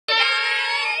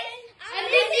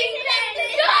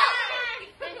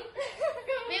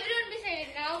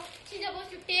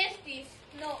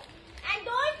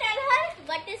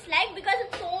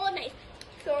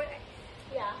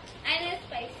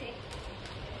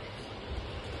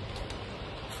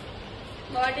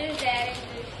What is there in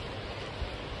this?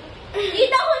 Eat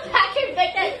the whole packet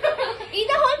better. Eat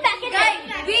the whole packet. Guys,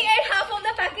 we ate half of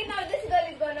the packet. Now this girl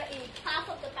is gonna eat Half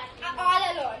of the packet. all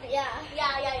alone. Yeah.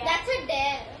 That's a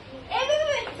dare. Hey,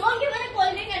 wait. Don't give her a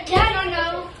cold drink and Yeah, not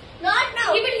now. Not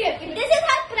now. Keep it here. This is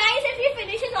her prize if she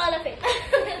finishes all of it.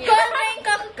 Cold drink,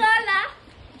 Coca-Cola.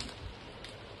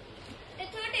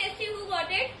 It's so tasty. Who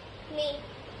got it? Me.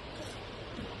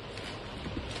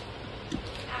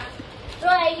 Bro,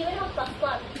 I even have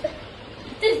popcorn.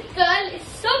 This girl is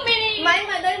so many. My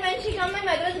mother, when she come, my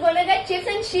mother was gonna get chips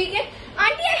and she came.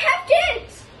 Auntie, I have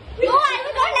chips. No, I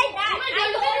was not like that. I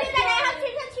told her that I have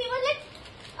chips and she was like,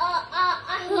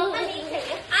 Mama nahi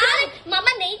chahiye.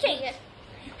 Mama nahi chahiye.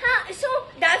 हाँ, so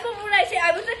that's what I say.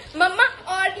 I was like, Mama,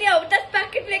 और ले आओ, 10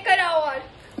 packet लेकर आओ और.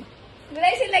 Did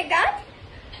I say like that?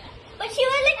 But she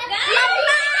was like,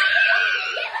 Mama!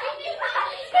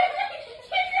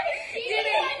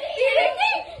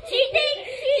 Cheating.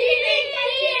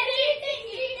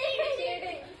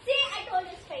 See, I told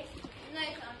you straight. No,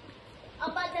 it's not.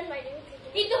 But then why do you cheat?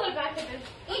 Eat the whole packet.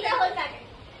 Eat the whole packet.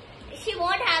 She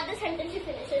won't have this until she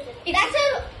finishes it. That's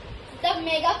the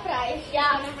mega prize.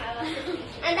 Yeah.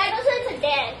 And that also is a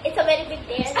dare. It's a very big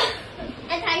dare.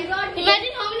 And thank God.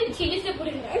 Imagine how many chilies they put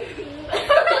in there. 100,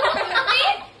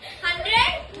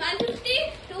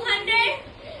 150, 200.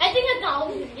 I think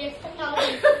 1,000. Yes, 1,000. No,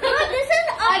 this is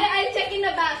I'll check in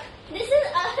the back. this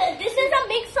is a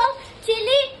mix of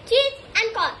chili, cheese, and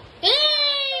corn.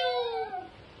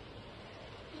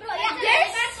 Bro, yeah,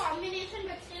 Yes. that combination,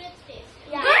 but still it's tasty.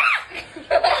 Yeah.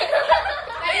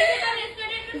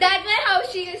 That's why how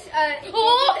she is.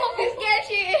 Oh, scared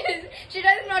she is. She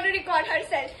doesn't know to record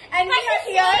herself. And we are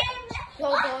here.